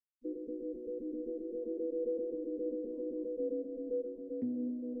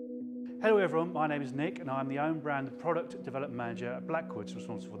Hello everyone, my name is Nick and I'm the own brand product development manager at Blackwoods,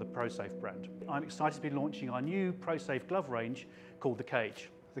 responsible for the Prosafe brand. I'm excited to be launching our new Prosafe glove range called the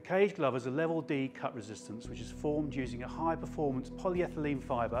Kage. The Kage glove has a level D cut resistance which is formed using a high performance polyethylene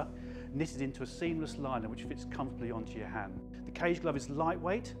fibre knitted into a seamless liner which fits comfortably onto your hand. The Kage glove is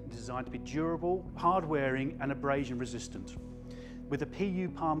lightweight, designed to be durable, hard wearing and abrasion resistant. With a PU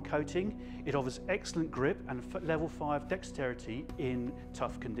palm coating, it offers excellent grip and level 5 dexterity in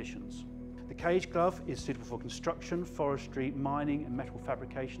tough conditions. The Kage glove is suitable for construction, forestry, mining and metal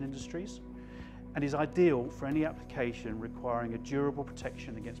fabrication industries and is ideal for any application requiring a durable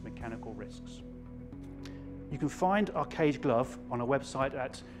protection against mechanical risks. You can find our Kage glove on our website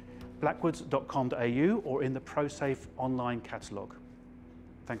at blackwoods.com.au or in the Prosafe online catalogue.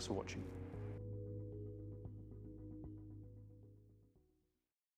 Thanks for watching.